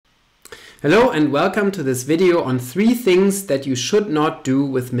Hello and welcome to this video on 3 things that you should not do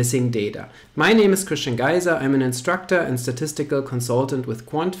with missing data. My name is Geiser. I'm an instructor and statistical consultant with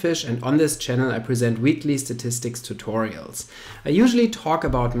QuantFish, and on this channel I present weekly statistics tutorials. I usually talk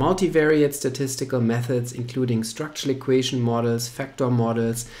about multivariate statistical methods including structural equation models, factor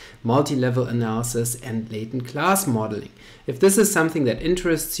models, multi-level analysis and latent class modeling. If this is something that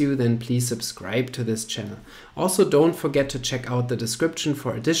interests you, then please subscribe to this channel. Also, don't forget to check out the description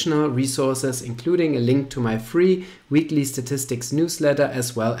for additional resources, including a link to my free weekly statistics newsletter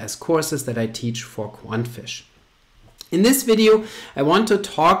as well as courses that I teach for QuantFish. In this video, I want to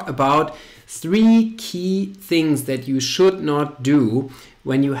talk about 3 key things that you should not do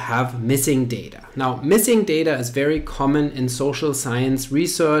when you have missing data. Now, missing data is very common in social science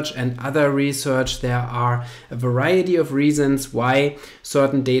research and other research. There are a variety of reasons why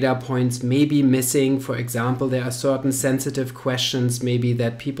certain data points may be missing. For example, there are certain sensitive questions maybe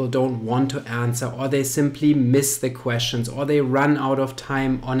that people don't want to answer, or they simply miss the questions, or they run out of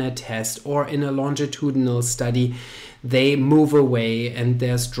time on a test, or in a longitudinal study they move away and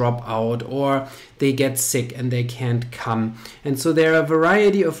there's dropout, or they get sick and they can't come. And so there are a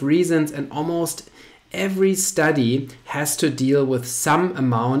variety of reasons, and almost every study has to deal with some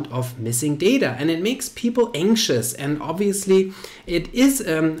amount of missing data, and it makes people anxious. And obviously it is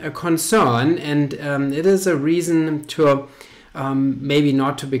a concern, and it is a reason to maybe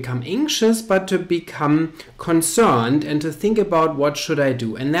not to become anxious, but to become concerned and to think about what should I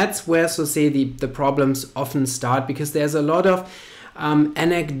do. And that's where, so say, the problems often start, because there's a lot of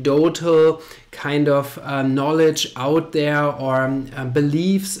anecdotal kind of knowledge out there, or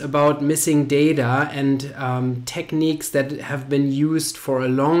beliefs about missing data, and techniques that have been used for a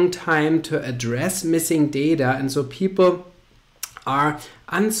long time to address missing data. And so people are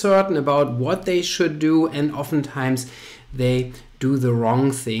uncertain about what they should do, and oftentimes they do the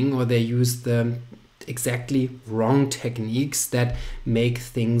wrong thing, or they use the exactly wrong techniques that make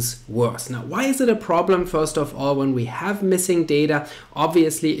things worse. Now, why is it a problem? First of all, when we have missing data,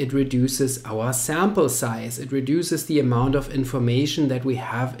 obviously it reduces our sample size. It reduces the amount of information that we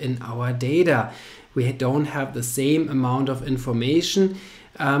have in our data. We don't have the same amount of information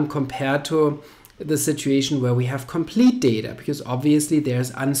compared to the situation where we have complete data, because obviously there's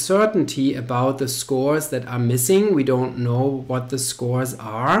uncertainty about the scores that are missing. We don't know what the scores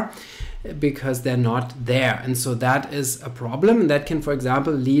are because they're not there. And so that is a problem, and that can, for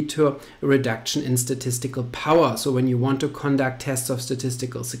example, lead to a reduction in statistical power. So when you want to conduct tests of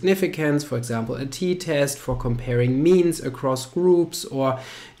statistical significance, for example, a t-test for comparing means across groups, or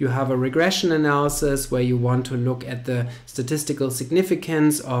you have a regression analysis where you want to look at the statistical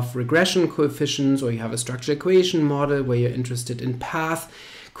significance of regression coefficients, or you have a structural equation model where you're interested in path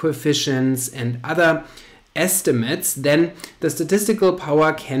coefficients and other estimates, then the statistical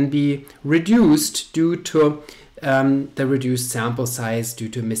power can be reduced due to the reduced sample size due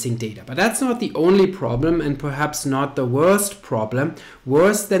to missing data. But that's not the only problem, and perhaps not the worst problem.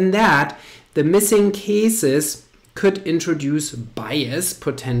 Worse than that, the missing cases could introduce bias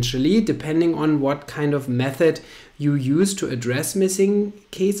potentially, depending on what kind of method you use to address missing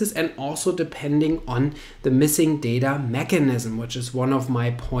cases, and also depending on the missing data mechanism, which is one of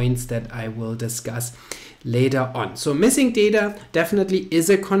my points that I will discuss later on. So missing data definitely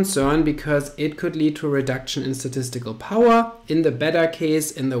is a concern, because it could lead to a reduction in statistical power in the better case.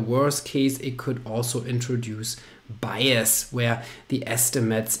 In the worst case, it could also introduce bias, where the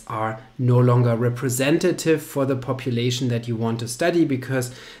estimates are no longer representative for the population that you want to study,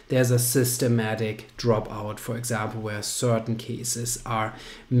 because there's a systematic dropout, for example, where certain cases are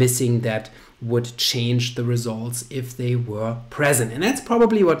missing that would change the results if they were present. And that's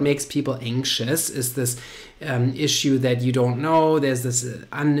probably what makes people anxious, is this issue that you don't know. There's this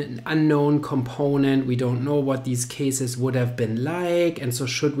unknown component. We don't know what these cases would have been like, and so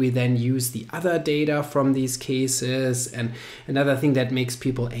should we then use the other data from these cases? And another thing that makes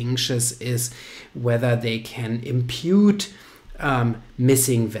people anxious is whether they can impute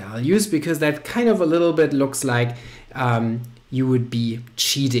missing values, because that kind of a little bit looks like you would be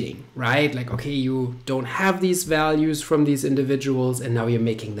cheating, right? Like, okay, you don't have these values from these individuals, and now you're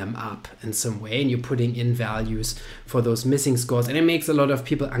making them up in some way, and you're putting in values for those missing scores. And it makes a lot of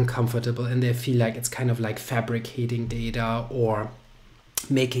people uncomfortable, and they feel like it's kind of like fabricating data, or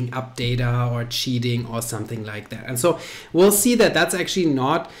making up data, or cheating, or something like that. And so we'll see that that's actually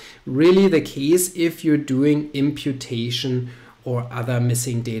not really the case if you're doing imputation or other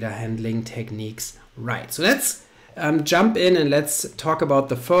missing data handling techniques right. So let's jump in and let's talk about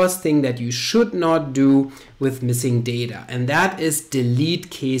the first thing that you should not do with missing data, and that is delete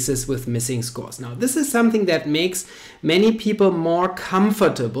cases with missing scores. Now, this is something that makes many people more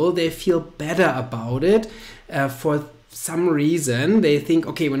comfortable. They feel better about it for some reason. They think,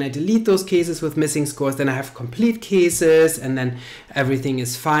 okay, when I delete those cases with missing scores, then I have complete cases and then everything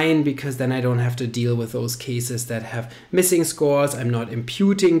is fine, because then I don't have to deal with those cases that have missing scores. I'm not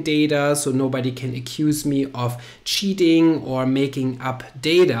imputing data, so nobody can accuse me of cheating or making up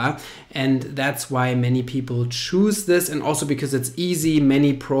data. And that's why many people choose this, and also because it's easy.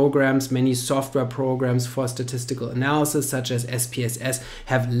 Many programs, many software programs for statistical analysis, such as SPSS,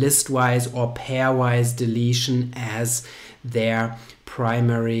 have listwise or pairwise deletion as their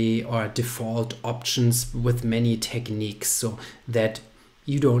primary or default options with many techniques, so that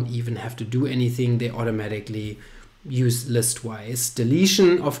you don't even have to do anything. They automatically use listwise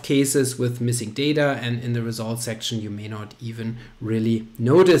deletion of cases with missing data, and in the results section you may not even really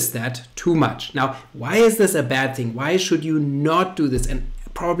notice that too much. Now, why is this a bad thing? Why should you not do this, and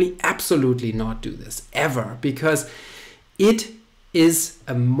probably absolutely not do this ever? Because it is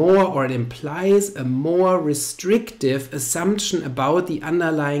a more, or it implies a more restrictive assumption about the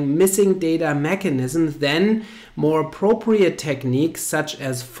underlying missing data mechanism than more appropriate techniques such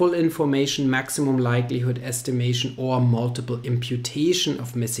as full information maximum likelihood estimation or multiple imputation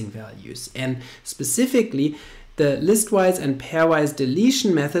of missing values. And specifically, the listwise and pairwise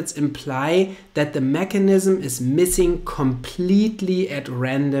deletion methods imply that the mechanism is missing completely at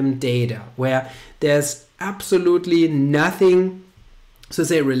random data, where there's absolutely nothing, so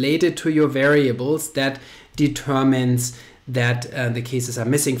say, related to your variables that determines that the cases are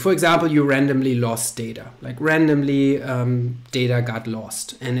missing. For example, you randomly lost data, like randomly data got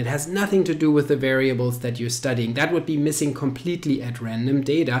lost, and it has nothing to do with the variables that you're studying. That would be missing completely at random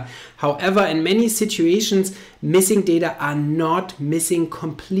data. However, in many situations, missing data are not missing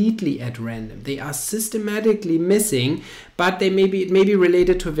completely at random. They are systematically missing, but it may be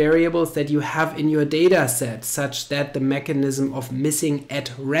related to variables that you have in your data set, such that the mechanism of missing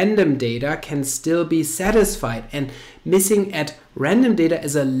at random data can still be satisfied. And missing at random data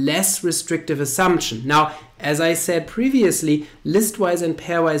is a less restrictive assumption. Now, as I said previously, listwise and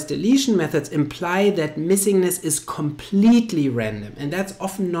pairwise deletion methods imply that missingness is completely random, and that's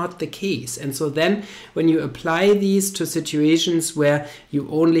often not the case. And so then when you apply these to situations where you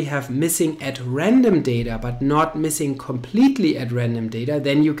only have missing at random data but not missing completely at random data,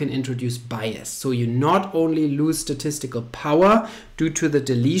 then you can introduce bias. So you not only lose statistical power due to the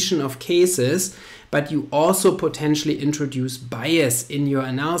deletion of cases, but you also potentially introduce bias in your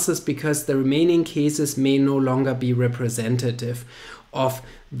analysis, because the remaining cases may no longer be representative of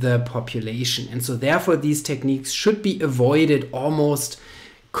the population. And so therefore these techniques should be avoided almost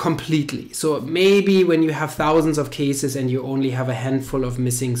completely. So maybe when you have thousands of cases and you only have a handful of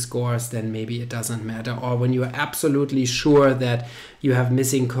missing scores, then maybe it doesn't matter. Or when you are absolutely sure that you have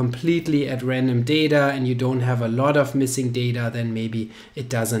missing completely at random data and you don't have a lot of missing data, then maybe it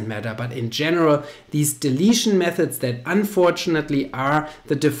doesn't matter. But in general, these deletion methods that unfortunately are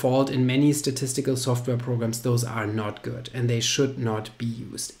the default in many statistical software programs, those are not good and they should not be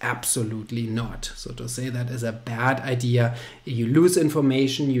used. Absolutely not. So to say that is a bad idea. You lose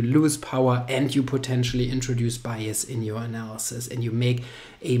information, you lose power, and you potentially introduce bias in your analysis, and you make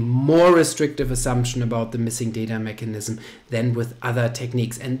a more restrictive assumption about the missing data mechanism than with other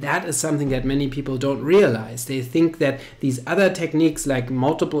techniques. And that is something that many people don't realize. They think that these other techniques like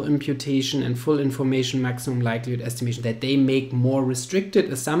multiple imputation and full information maximum likelihood estimation, that they make more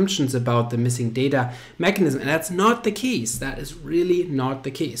restricted assumptions about the missing data mechanism. And that's not the case. That is really not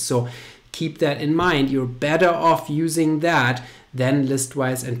the case. So keep that in mind. You're better off using that than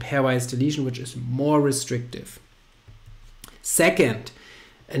listwise and pairwise deletion, which is more restrictive. Second,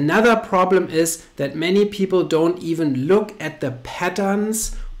 another problem is that many people don't even look at the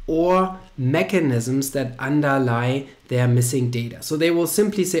patterns or mechanisms that underlie their missing data. So they will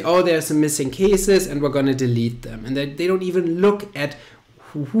simply say, oh, there's some missing cases and we're going to delete them. And they don't even look at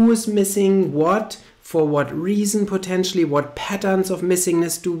who is missing what, for what reason potentially, what patterns of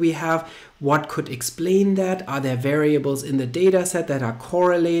missingness do we have, what could explain that, are there variables in the data set that are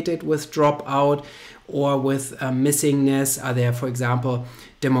correlated with dropout or with missingness, are there, for example,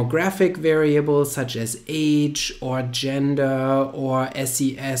 demographic variables such as age or gender or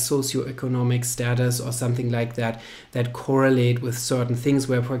SES, socioeconomic status or something like that, that correlate with certain things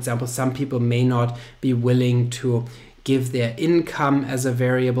where, for example, some people may not be willing to give their income as a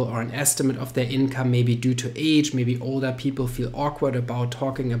variable or an estimate of their income, maybe due to age. Maybe older people feel awkward about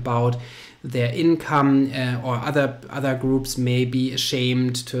talking about their income, or other groups may be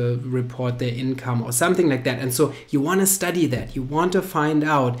ashamed to report their income or something like that. And so you want to study that. You want to find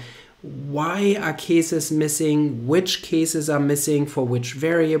out, why are cases missing, which cases are missing, for which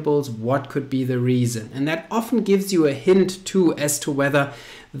variables, what could be the reason. And that often gives you a hint too as to whether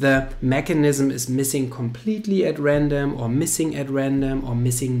the mechanism is missing completely at random, or missing at random, or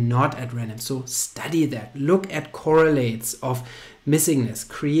missing not at random. So study that. Look at correlates of missingness.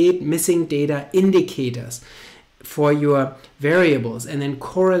 Create missing data indicators for your variables, and then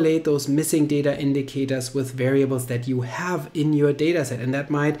correlate those missing data indicators with variables that you have in your data set. And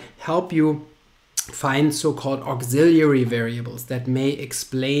that might help you find so-called auxiliary variables that may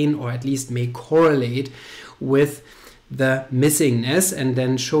explain, or at least may correlate with the missingness, and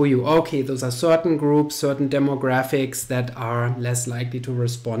then show you, okay, those are certain groups, certain demographics that are less likely to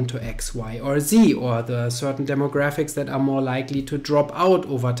respond to X, Y, or Z, or the certain demographics that are more likely to drop out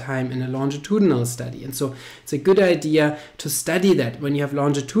over time in a longitudinal study. And so it's a good idea to study that. When you have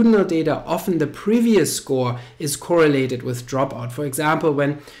longitudinal data, often the previous score is correlated with dropout. For example,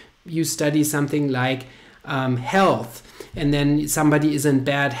 when you study something like health, and then somebody is in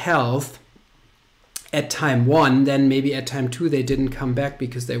bad health at time 1, then maybe at time 2 they didn't come back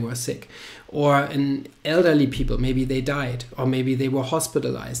because they were sick. Or in elderly people, maybe they died, or maybe they were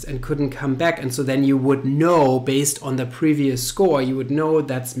hospitalized and couldn't come back. And so then you would know, based on the previous score, you would know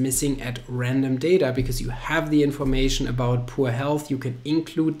that's missing at random data, because you have the information about poor health. You can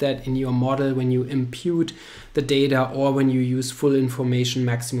include that in your model when you impute the data, or when you use full information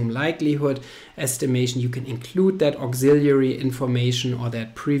maximum likelihood estimation. You can include that auxiliary information or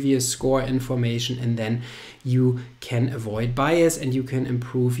that previous score information, and then you can avoid bias and you can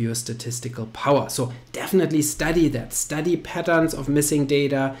improve your statistical power. So definitely study that. Study patterns of missing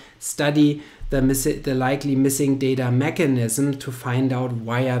data, study the likely missing data mechanism to find out,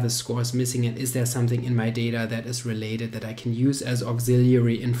 why are the scores missing, and is there something in my data that is related that I can use as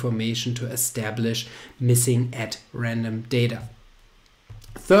auxiliary information to establish missing at random data.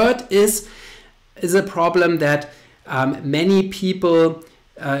 Third is a problem that many people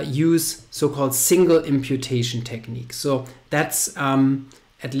use so-called single imputation technique. So that's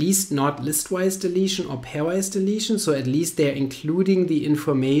at least not listwise deletion or pairwise deletion. So at least they're including the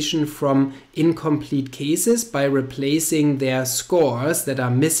information from incomplete cases by replacing their scores that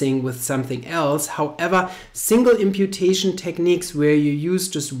are missing with something else. However, single imputation techniques where you use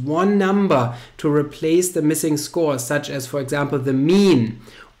just one number to replace the missing scores, such as, for example, the mean,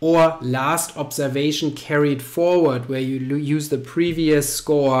 or last observation carried forward, where you use the previous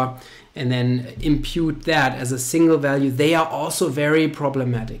score and then impute that as a single value, they are also very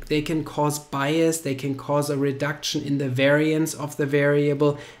problematic. They can cause bias, they can cause a reduction in the variance of the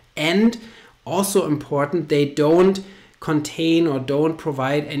variable, and also important, they don't contain or don't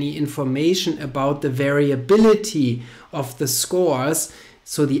provide any information about the variability of the scores.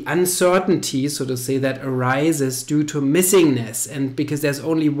 So the uncertainty, so to say, that arises due to missingness, and because there's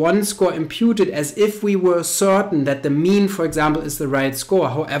only one score imputed, as if we were certain that the mean, for example, is the right score.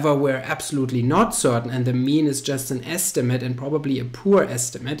 However, we're absolutely not certain, and the mean is just an estimate, and probably a poor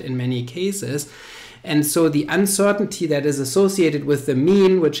estimate in many cases. And so the uncertainty that is associated with the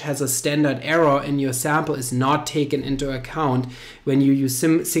mean, which has a standard error in your sample, is not taken into account when you use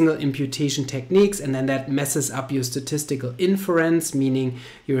single imputation techniques, and then that messes up your statistical inference, meaning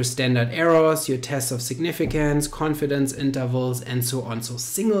your standard errors, your tests of significance, confidence intervals, and so on. So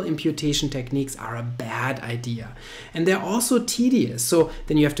single imputation techniques are a bad idea. And they're also tedious. So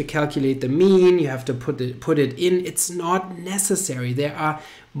then you have to calculate the mean, you have to put it in. It's not necessary. There are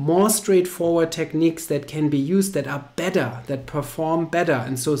more straightforward techniques that can be used that are better, that perform better.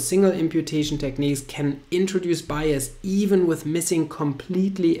 And so single imputation techniques can introduce bias even with missing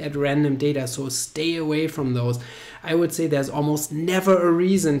completely at random data. So stay away from those. I would say there's almost never a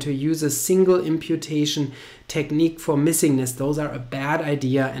reason to use a single imputation technique for missingness. Those are a bad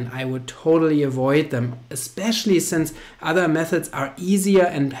idea, and I would totally avoid them, especially since other methods are easier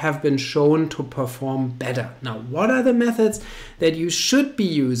and have been shown to perform better. Now, what are the methods that you should be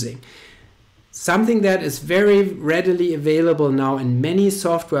using? Something that is very readily available now in many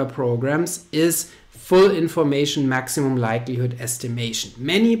software programs is full information maximum likelihood estimation.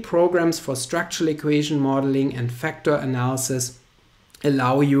 Many programs for structural equation modeling and factor analysis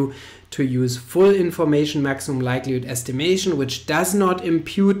allow you to use full information maximum likelihood estimation, which does not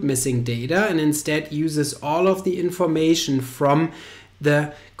impute missing data and instead uses all of the information from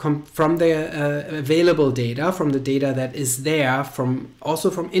from the available data, from the data that is there, also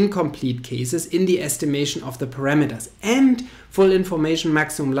from incomplete cases in the estimation of the parameters. And full information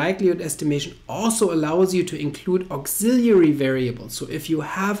maximum likelihood estimation also allows you to include auxiliary variables. So if you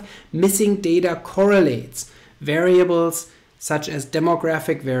have missing data correlates, variables such as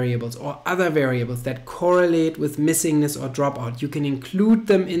demographic variables or other variables that correlate with missingness or dropout, you can include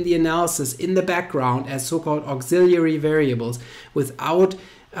them in the analysis in the background as so-called auxiliary variables without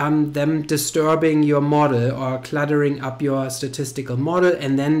them disturbing your model or cluttering up your statistical model,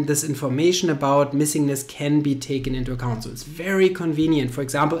 and then this information about missingness can be taken into account. So it's very convenient. For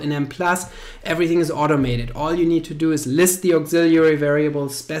example, in Mplus, everything is automated. All you need to do is list the auxiliary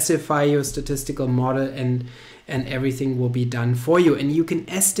variables, specify your statistical model, and everything will be done for you. And you can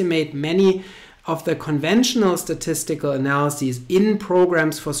estimate many of the conventional statistical analyses in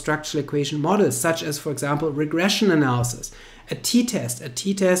programs for structural equation models, such as, for example, regression analysis. A t-test. A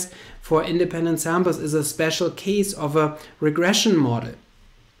t-test for independent samples is a special case of a regression model.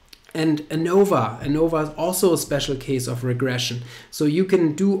 And ANOVA is also a special case of regression. So you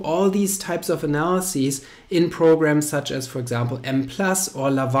can do all these types of analyses in programs such as, for example, Mplus or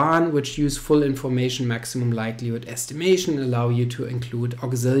Lavan, which use full information maximum likelihood estimation, allow you to include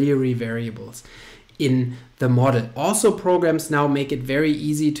auxiliary variables in the model. Also, programs now make it very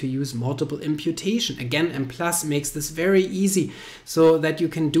easy to use multiple imputation. Again, Mplus makes this very easy so that you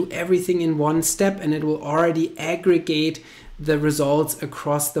can do everything in one step, and it will already aggregate the results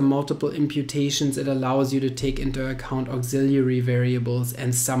across the multiple imputations. It allows you to take into account auxiliary variables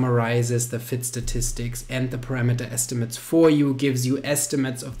and summarizes the fit statistics and the parameter estimates for you, gives you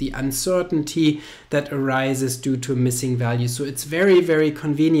estimates of the uncertainty that arises due to missing values. So it's very, very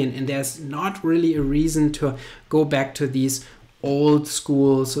convenient, and there's not really a reason to go back to these old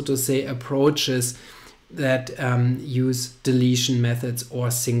school, so to say, approaches that use deletion methods or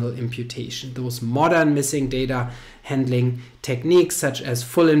single imputation. Those modern missing data handling techniques such as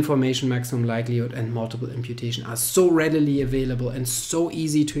full information maximum likelihood and multiple imputation are so readily available and so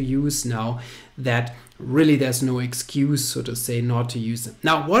easy to use now that really there's no excuse, so to say, not to use them.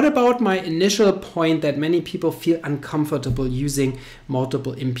 Now, what about my initial point that many people feel uncomfortable using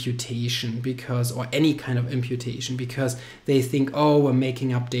multiple imputation or any kind of imputation because they think, oh, we're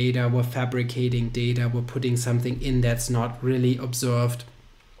making up data, we're fabricating data, we're putting something in that's not really observed.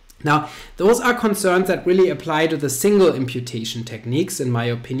 Now, those are concerns that really apply to the single imputation techniques, in my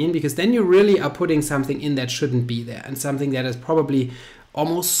opinion, because then you really are putting something in that shouldn't be there, and something that is probably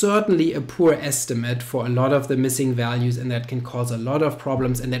almost certainly a poor estimate for a lot of the missing values, and that can cause a lot of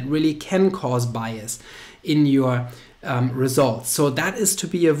problems, and that really can cause bias in your results. So that is to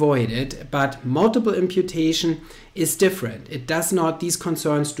be avoided, but multiple imputation is different. It does not, these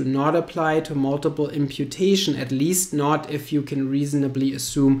concerns do not apply to multiple imputation, at least not if you can reasonably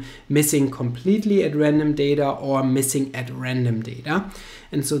assume missing completely at random data or missing at random data.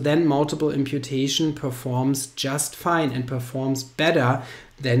 And so then multiple imputation performs just fine and performs better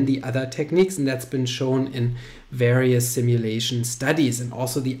than the other techniques, and that's been shown in various simulation studies. And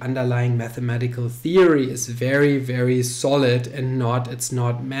also the underlying mathematical theory is very, very solid and it's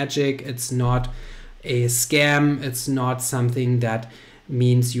not magic, it's not a scam, it's not something that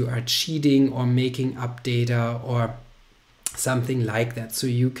means you are cheating or making up data or something like that. So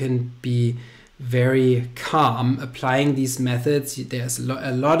you can be very calm applying these methods. There's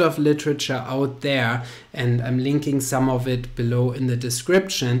a lot of literature out there, and I'm linking some of it below in the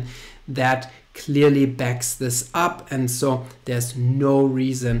description, that clearly backs this up, and so there's no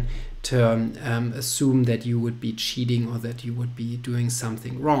reason to assume that you would be cheating or that you would be doing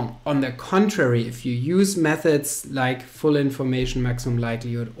something wrong. On the contrary, if you use methods like full information maximum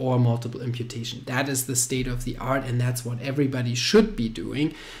likelihood or multiple imputation, that is the state of the art, and that's what everybody should be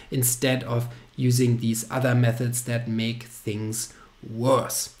doing instead of using these other methods that make things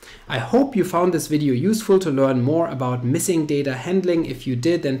worse. I hope you found this video useful to learn more about missing data handling. If you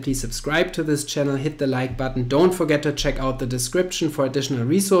did, then please subscribe to this channel, hit the like button. Don't forget to check out the description for additional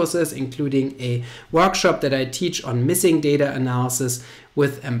resources, including a workshop that I teach on missing data analysis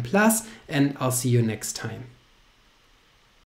with Mplus, and I'll see you next time.